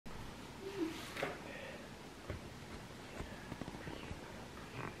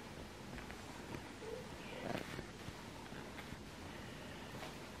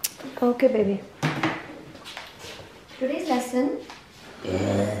Okay, baby. Today's lesson.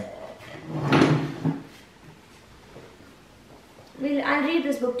 I'll read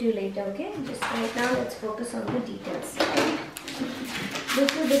this book to you later, okay? Just right now, let's focus on the details.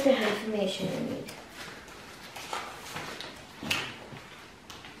 Little bit of information you need.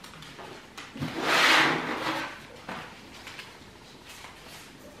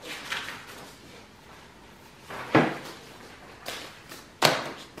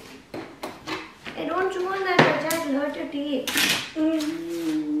 Hey, don't chew on that, Raja, it'll hurt your teeth.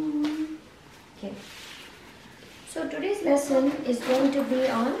 Okay. So today's lesson is going to be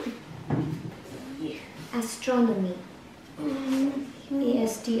on astronomy.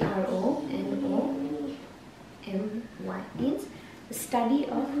 A-S-T-R-O-N-O-M-Y means the study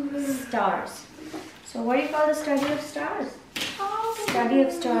of stars. So what do you call the study of stars? Study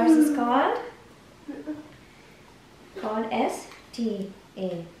of stars is called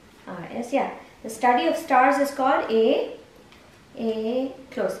S-T-A-R-S. Yeah, the study of stars is called A-S-T,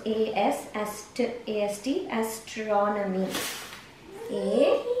 astronomy.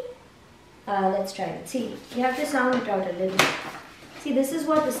 Let's try it. See, you have to sound it out a little bit. See, this is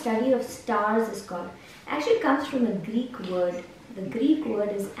what the study of stars is called. Actually, it comes from a Greek word. The Greek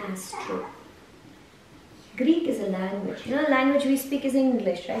word is astro. Greek is a language. You know, the language we speak is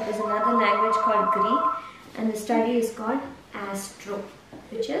English, right? There's another language called Greek, and the study is called astro,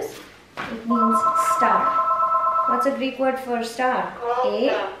 which is, it means star. What's a Greek word for star?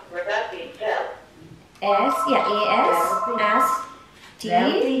 A-S-T-R.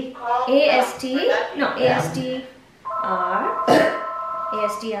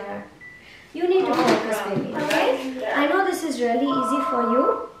 You need to focus, baby, okay? I know this is really easy for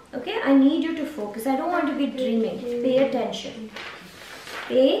you, okay? I need you to focus. I don't want to be dreaming. Pay attention.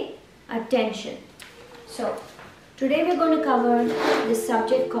 Pay attention. So, today we're going to cover this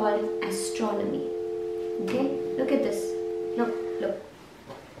subject called astronomy. Okay? Look at this. Look.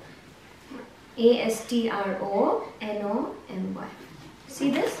 A-S-T-R-O-N-O-M-Y.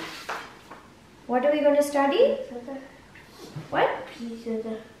 See this? What are we going to study? What?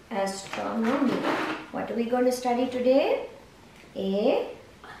 Astronomy. What are we going to study today?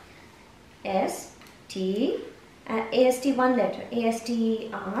 A-S-T, one letter.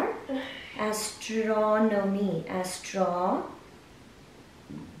 A-S-T-R. Astronomy. Astronomy.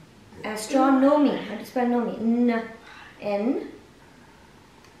 How to spell nomi?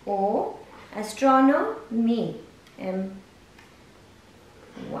 N-O. Astronomy.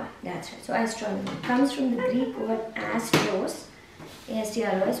 M-Y. That's right. So astronomy comes from the Greek word astros.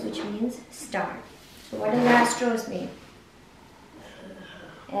 A-S-T-R-O-S, which means star. So what does astros mean?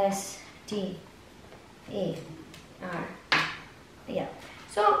 S-T-A-R. Yeah.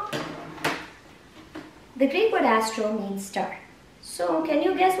 So the Greek word astro means star. So can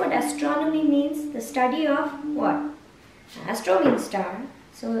you guess what astronomy means? The study of what? Astro means star.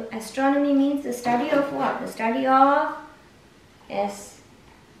 So astronomy means the study of what? The study of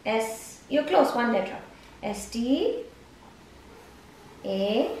you're close, one letter. S-T-A,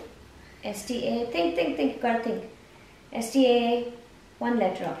 think, you gotta think. S-T-A, one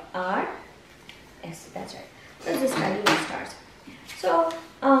letter of R, S, that's right. That's the study of stars. So,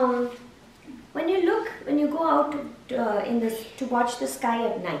 when you go out to watch the sky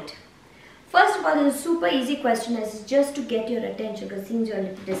at night, first of all, there's a super easy question is just to get your attention because it seems you're a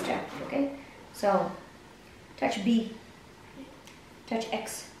little distracted, okay? So, touch B, touch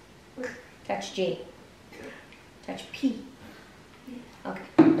X, touch J, touch P. Okay,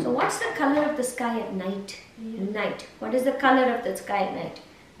 so what's the color of the sky at night? Night. What is the color of the sky at night?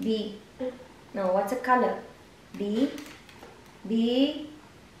 B. No, what's the color? B.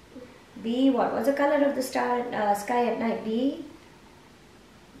 What? What's the color of the sky at night? B.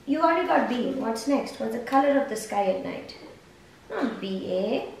 You already got B. What's next? What's the color of the sky at night?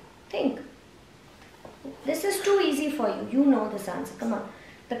 B-A. Think. This is too easy for you. You know this answer. Come on.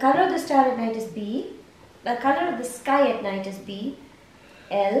 The color of the star at night is B. The color of the sky at night is B.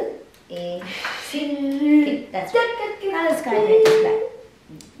 L-A-C. Okay, that's right. Color sky at night is black.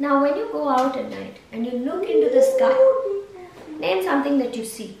 Now when you go out at night and you look into the sky, name something that you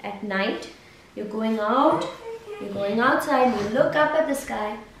see at night. You're going out, you're going outside, you look up at the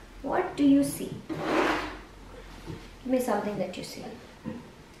sky. What do you see? Give me something that you see.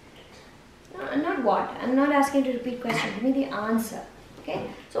 No, not what. I'm not asking you to repeat question. Give me the answer. Okay.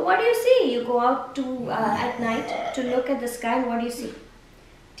 So what do you see? You go out to at night to look at the sky, and what do you see?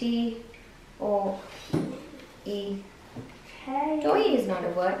 T-O-E. Toy is not a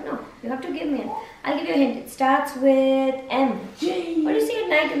word. No, you have to give me. I'll give you a hint. It starts with M. What do you see at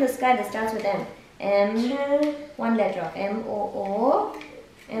night in the sky that starts with M? M. One letter of M-O-O.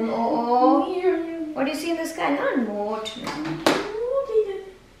 M-O-O. What do you see in the sky? Not moat.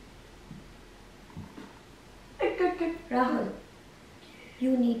 Rahul,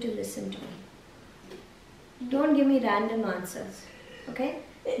 you need to listen to me. Don't give me random answers. Okay?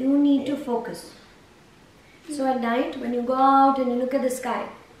 You need to focus. So at night, when you go out and you look at the sky,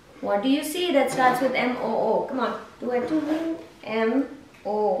 what do you see that starts with M-O-O? Come on, do it.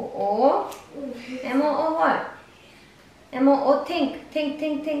 M-O-O. M-O-O what? M-O-O, think.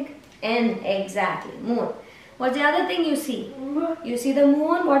 N, exactly, moon. What's the other thing you see? You see the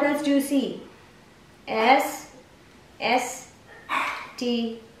moon, what else do you see? S,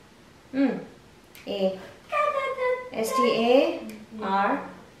 T, A. S-T-A-R,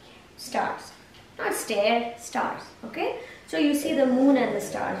 stars. Not stare, stars, okay? So you see the moon and the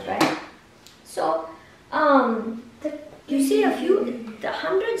stars, right? So, you see the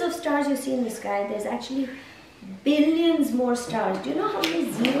hundreds of stars you see in the sky, there's actually billions more stars. Do you know how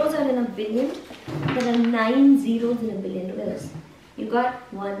many zeros are in a billion? There are 9 zeros in a billion. Look at this. You got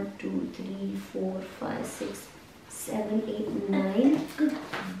 1, 2, 3, 4, 5, 6, 7, 8, 9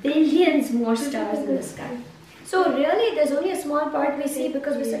 billions more stars in the sky. So really, there's only a small part we see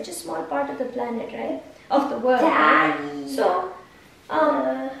because we're such a small part of the planet, right? Of the world. Right? So,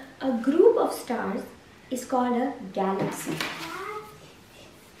 a group of stars is called a galaxy.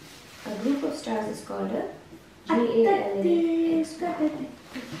 A group of stars is called a G-A-L-A-X-Y.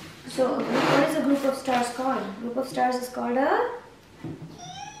 So, what is a group of stars called? A group of stars is called a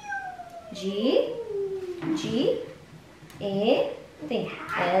think.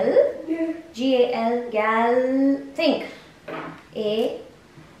 G-A-L, gal, think.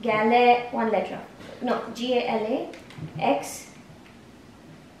 One letter. No, G-A-L-A-X-Y.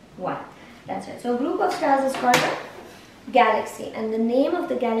 That's right. So a group of stars is called a galaxy. And the name of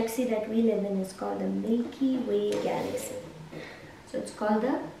the galaxy that we live in is called the Milky Way galaxy. So it's called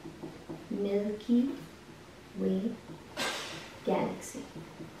the Milky Way galaxy.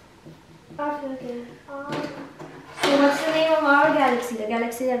 Okay. So what's the name of our galaxy? The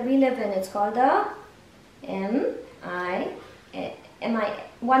galaxy that we live in, it's called the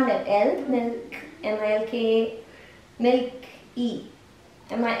one letter L, milk, M-I-L-K, milky,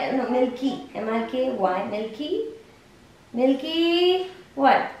 milky, M-I-L-K-Y, milky,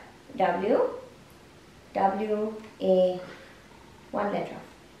 what? W-A, one letter,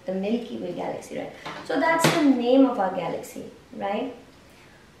 the Milky Way galaxy, right? So that's the name of our galaxy, right?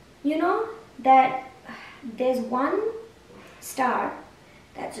 You know that there's one star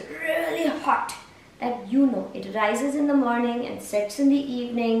that's really hot, that you know, it rises in the morning and sets in the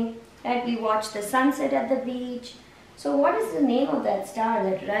evening, that we watch the sunset at the beach. So what is the name of that star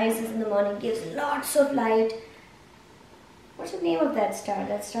that rises in the morning, gives lots of light? What's the name of that star?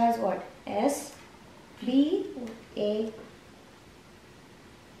 That star is what? S-B-A-E-C-H.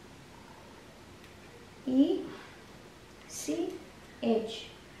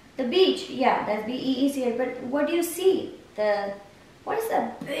 The beach, yeah, that's B-E-E-C-H. But what do you see? What is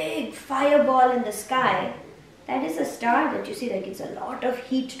that big fireball in the sky? That is a star that you see that gives a lot of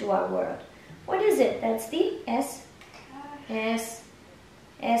heat to our world. What is it? That's the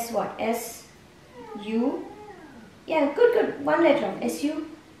what? S-U? Yeah, good. One letter. S-U-N.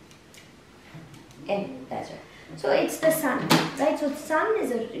 That's right. So it's the sun, right? So the sun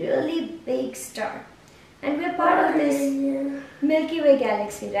is a really big star. And we're part of this Milky Way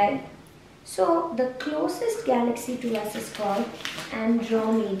galaxy, right? So the closest galaxy to us is called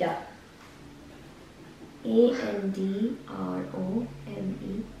Andromeda. A-N-D-R-O-M-E-D-A.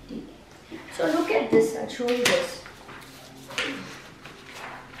 So look at this, I'll show you this.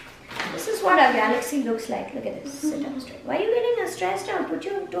 This is what our galaxy looks like. Look at this, sit up straight. Why are you getting stressed out? Put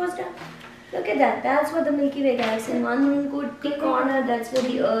your toes down. Look at that, that's what the Milky Way galaxy is. In one good corner, that's where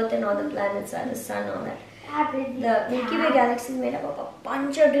the Earth and all the planets are, the sun, all that. The Milky Way galaxy is made up of a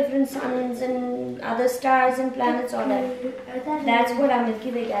bunch of different suns and other stars and planets, all that. That's what our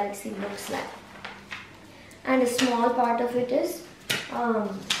Milky Way galaxy looks like. And a small part of it is our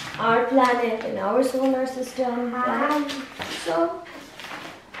planet and our solar system. Right? So,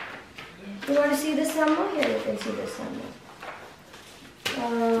 you want to see the sun more? Here you can see the sun more.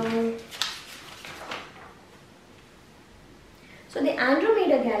 So the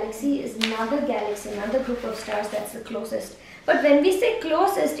Andromeda galaxy is another galaxy, another group of stars that's the closest. But when we say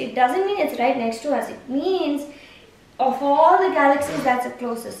closest, it doesn't mean it's right next to us. It means of all the galaxies, that's the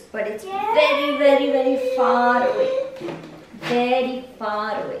closest. But it's very, very, very far away. Very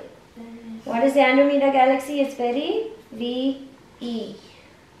far away. What is the Andromeda galaxy? It's very V-E-R,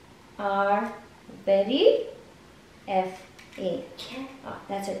 very F-A.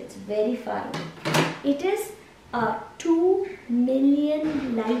 That's it. It's very far away. It is 2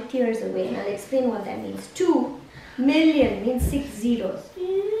 million light years away. And I'll explain what that means. 2 million means 6 zeros.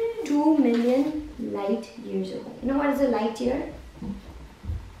 2 million light years away. You know what is a light year?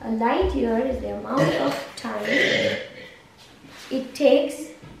 A light year is the amount of time it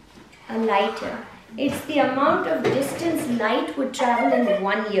takes a light year. It's the amount of distance light would travel in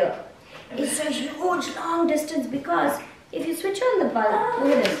 1 year. It's a huge long distance because if you switch on the bulb,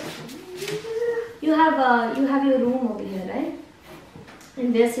 look at this. You have your room over here, right?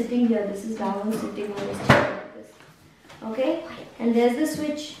 And we're sitting here. This is Rahul sitting on his chair like this. Okay? And there's the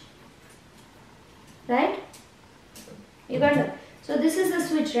switch. Right? You got it? So this is the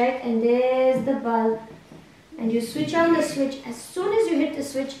switch, right? And there's the bulb. And you switch on the switch. As soon as you hit the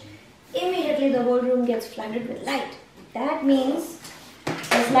switch, immediately the whole room gets flooded with light. That means,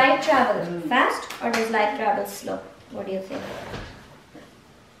 does light travel fast or does light travel slow? What do you think?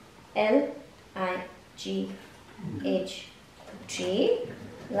 L-I-G-H-T,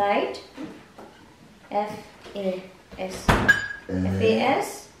 light, F-A-S-T,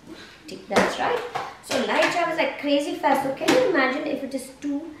 that's right. So light travels like crazy fast. So can you imagine if it is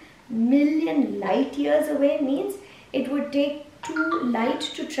 2 million light years away, means it would take light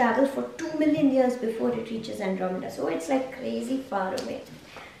to travel for 2 million years before it reaches Andromeda. So it's like crazy far away.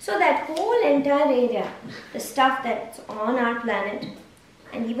 So that whole entire area, the stuff that's on our planet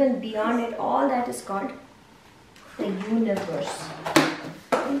and even beyond it, all that is called the universe.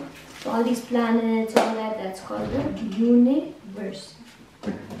 So all these planets, all that, that's called the universe.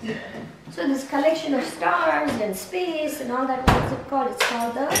 So this collection of stars and space and all that, what's it called? It's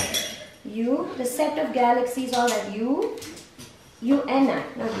called the set of galaxies, all that UNI, not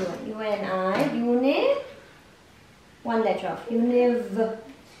UNI, one letter off,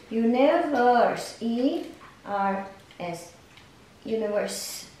 universe, E-R-S,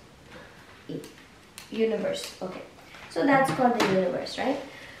 universe, universe, okay. So that's called the universe, right?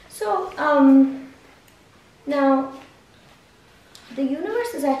 So, now, the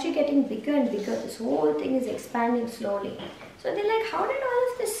universe is actually getting bigger and bigger. This whole thing is expanding slowly. So they're like, how did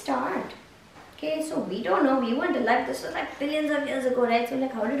all of this start? Okay, so we don't know. We weren't alive. This was like billions of years ago, right? So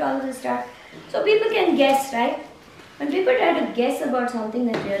like, how did all of this start? So people can guess, right? When people try to guess about something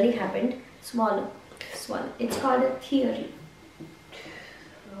that really happened, swallow. It's called a theory.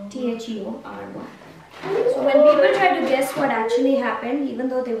 T-H-E-O-R-Y. So when people try to guess what actually happened, even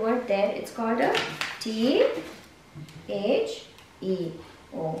though they weren't there, it's called a T-H-E-O-R-Y.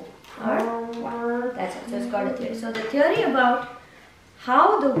 That's it. So it's called a theory. So the theory about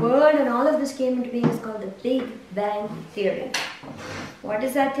how the world and all of this came into being is called the Big Bang Theory. What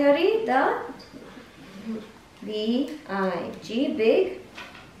is that theory? The B-I-G, Big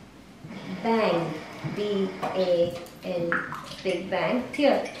Bang, B-A-N, Big Bang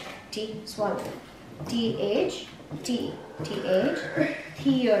Theory. T, swallow. T-H, T, T-H,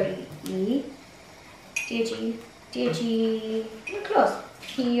 theory, E, T-H-E, T-H-E, close,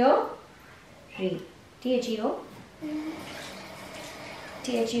 Theory, T-H-E-O,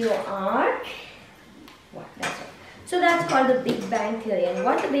 T-H-E-O-R, what, that's it. So that's called the Big Bang Theory. And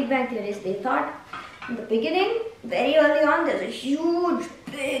what the Big Bang Theory is, they thought in the beginning, very early on, there's a huge,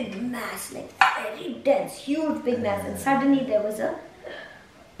 big mass, like very dense, huge, big mass. And suddenly there was a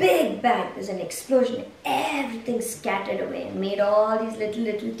big bang. There's an explosion. Everything scattered away and made all these little,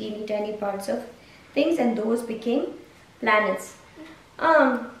 teeny, tiny parts of things. And those became planets.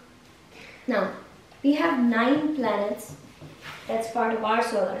 Now, we have 9 planets. That's part of our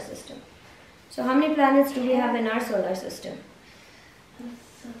solar system. So how many planets do we have in our solar system?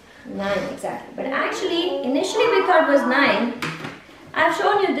 9, exactly. But actually, initially we thought it was 9. I've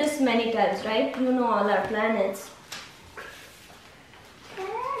shown you this many times, right? You know all our planets.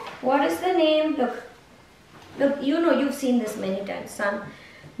 What is the name? Look, you know, you've seen this many times. Sun,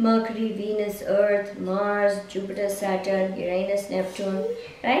 Mercury, Venus, Earth, Mars, Jupiter, Saturn, Uranus, Neptune,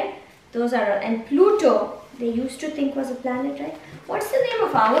 right? Those are, and Pluto, they used to think was a planet, right? What's the name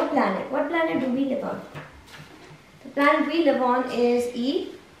of our planet? What planet do we live on? The planet we live on is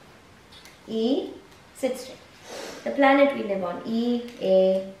sit straight. The planet we live on,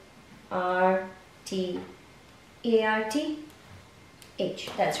 E-A-R-T-H,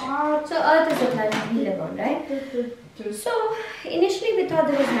 that's right. So Earth is the planet we live on, right? So initially we thought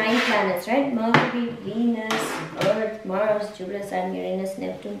there was 9 planets, right? Mercury, Venus, Earth, Mars, Jupiter, Saturn, Uranus,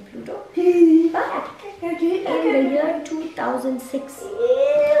 Neptune, Pluto. But in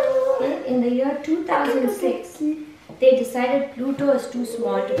the year 2006, they decided Pluto is too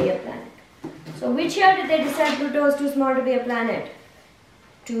small to be a planet. So which year did they decide Pluto is too small to be a planet?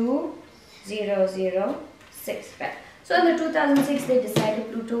 2006, right? So in the 2006 they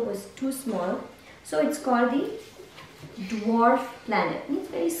decided Pluto was too small. So it's called the dwarf planet. Means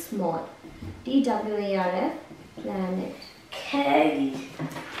very small. DWARF, planet. Okay.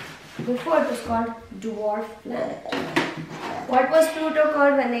 Before it was called dwarf planet. What was Pluto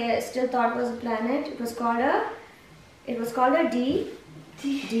called when they still thought it was a planet? It was called a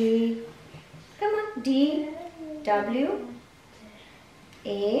come on,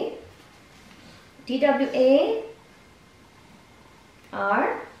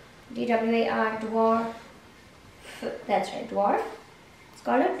 DWAR, dwarf. That's right, dwarf. It's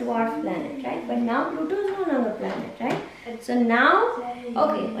called a dwarf planet, right? But now Pluto is no longer a planet, right? So now,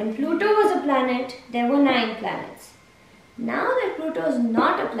 okay, when Pluto was a planet, there were 9 planets. Now that Pluto is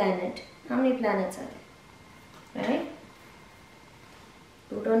not a planet, how many planets are there? Right?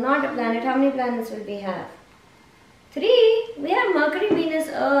 Pluto not a planet, how many planets will we have? 3. We have Mercury, Venus,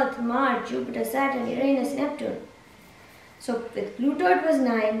 Earth, Mars, Jupiter, Saturn, Uranus, Neptune. So with Pluto it was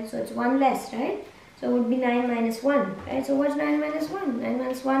 9, so it's 1 less, right? So it would be 9 minus 1, right? So what's 9 minus 1? 9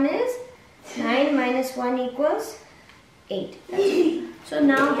 minus 1 is 9 minus 1 equals 8. That's it. So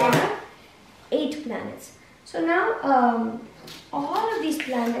now there are 8 planets. So now all of these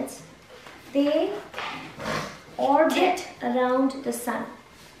planets, they orbit around the sun.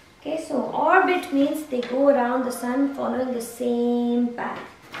 Okay, so orbit means they go around the sun following the same path.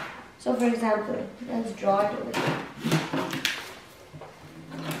 So for example, let's draw it over here.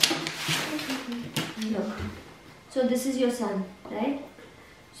 Look, so this is your sun, right?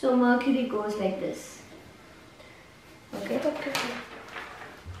 So Mercury goes like this. Okay.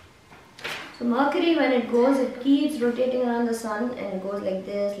 So Mercury, when it goes, it keeps rotating around the sun and it goes like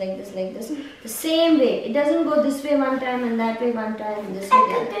this, like this, like this. The same way. It doesn't go this way one time and that way one time and this way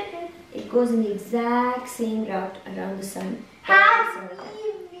the other. It goes in the exact same route around the sun.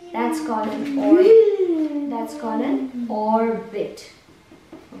 That's called an orbit. That's called an orbit.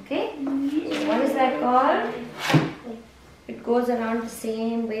 Okay? So what is that called? It goes around the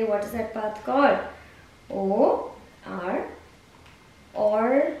same way. What is that path called? O, R,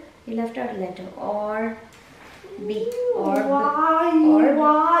 or you left out a letter. Or B. Orb.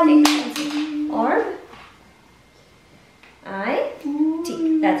 Orb. I,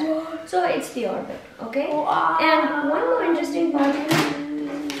 T. That's right. So it's the orbit. Okay? And one more interesting part is,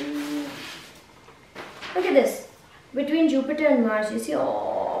 look at this. Between Jupiter and Mars, you see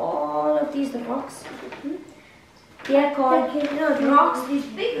all of these rocks. They are called, rocks, these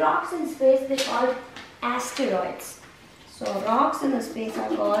big rocks in space, they're called asteroids. So rocks in the space are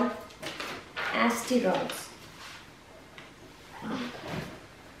called asteroids.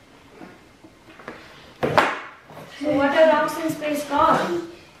 So what are rocks in space called?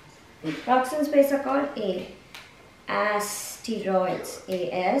 Rocks in space are called asteroids.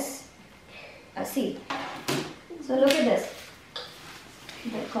 A-S-C. So look at this.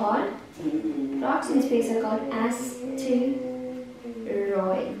 They're called, rocks in space are called asteroid.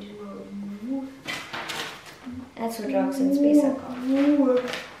 That's what rocks in space are called.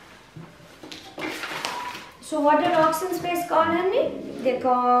 So what are rocks in space called, Henry? They're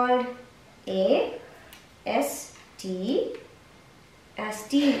called asteroid.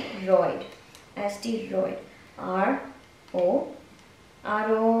 Asteroid.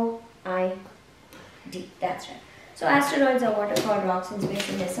 R-O-I-D. That's right. So asteroids are what are called rocks in space,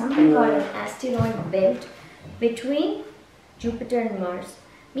 and there's something called an asteroid belt between Jupiter and Mars.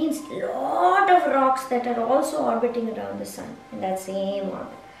 Means lot of rocks that are also orbiting around the sun in that same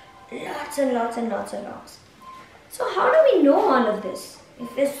orbit. Lots and lots and lots of rocks. So how do we know all of this?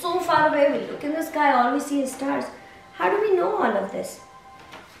 If we're so far away, we look in the sky, all we see is stars. How do we know all of this?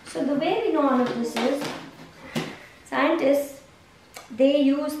 So the way we know all of this is, scientists, they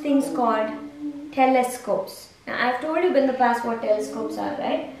use things called telescopes. Now I've told you in the past what telescopes are,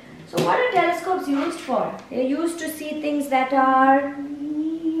 right? So what are telescopes used for? They're used to see things that are,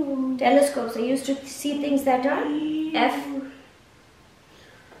 telescopes are used to see things that are F.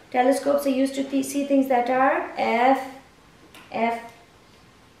 Telescopes are used to see things that are F,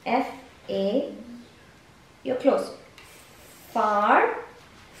 A. You're close. Far,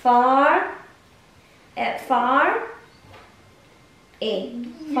 A.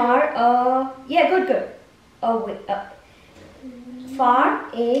 Yeah, good. Away, far,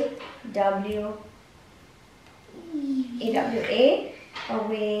 A-W,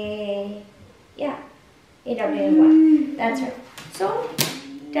 away, yeah, A-W-A-Y, that's right. So,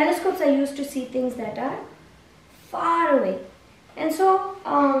 telescopes are used to see things that are far away. And so,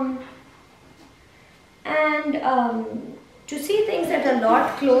 to see things that are a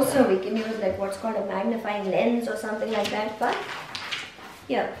lot closer, we can use like what's called a magnifying lens or something like that, but,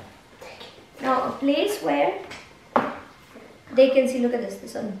 yeah. Now, a place where, they can see, look at this,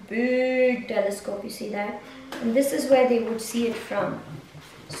 this is a big telescope, you see that? And this is where they would see it from.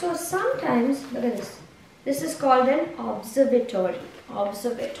 So sometimes, look at this is called an observatory.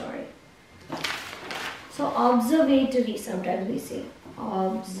 Observatory. So observatory, sometimes we say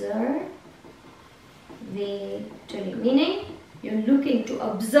observatory, meaning you're looking. To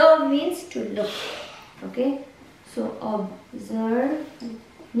observe means to look. Okay, so observe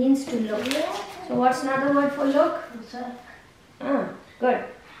means to look. So what's another word for look? Good.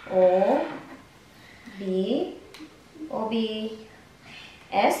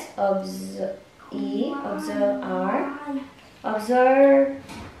 O-B-S, observe, E, observe, R, observe,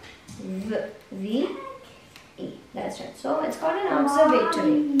 V, E. That's right. So it's called an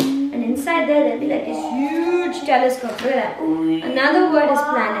observatory. And inside there, there'll be like this huge telescope. Look at that. Another word is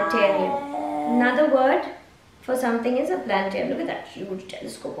planetarium. Another word for something is a planetarium. Look at that huge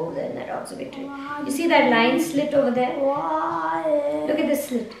telescope over there in that observatory. You see that line slit over there? Look at this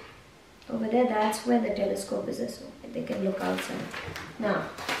slit. Over there, that's where the telescope is, so they can look outside. Now,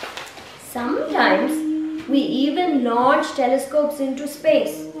 sometimes we even launch telescopes into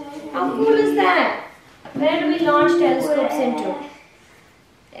space. How cool is that? Where do we launch telescopes into?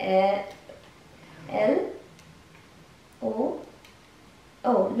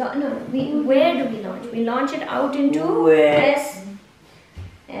 Where do we launch? We launch it out into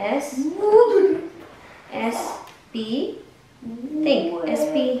S-P. Think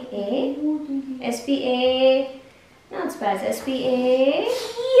S-P-A. Now it's past S-P-A.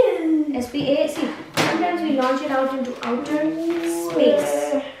 See, sometimes we launch it out into outer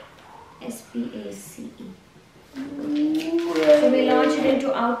space. S-P-A-C-E. So we launch it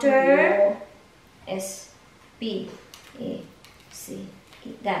into outer S-P-A-C-E.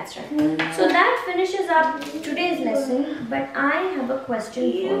 That's right. So that finishes up today's lesson, but I have a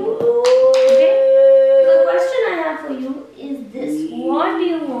question for you. Okay? So the question I have for you is this. What do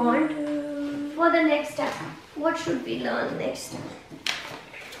you want for the next time? What should we learn next time?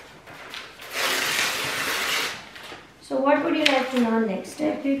 So what would you like to learn next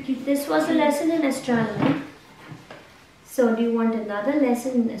time? This was a lesson in astronomy. So do you want another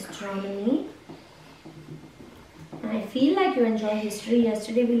lesson in astronomy? I feel like you enjoy history.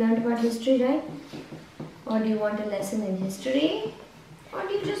 Yesterday we learned about history, right? Or do you want a lesson in history? Or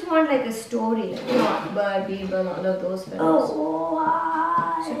do you just want like a story, like Akbar, Birbal, all of those films?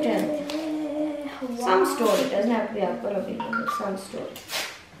 So tell me. Some story. It doesn't have to be Akbar or Birbal, but some story.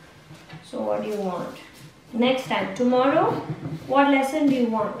 So what do you want? Next time. Tomorrow, what lesson do you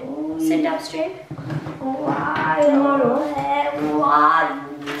want? Sit up straight. Tomorrow,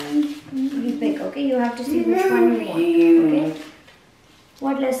 you pick, okay? You have to see which one you want, okay?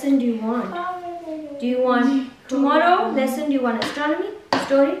 What lesson do you want? Do you want tomorrow lesson? Do you want astronomy,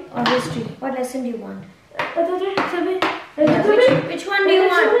 story, or history? What lesson do you want? Which one do you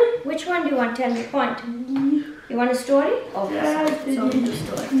want? Which one do you want? Tell me. Point. You want a story? Okay. So do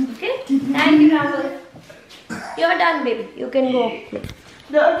story. Okay. Thank you, Rahul. You're done, baby. You can go.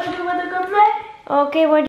 Okay. What?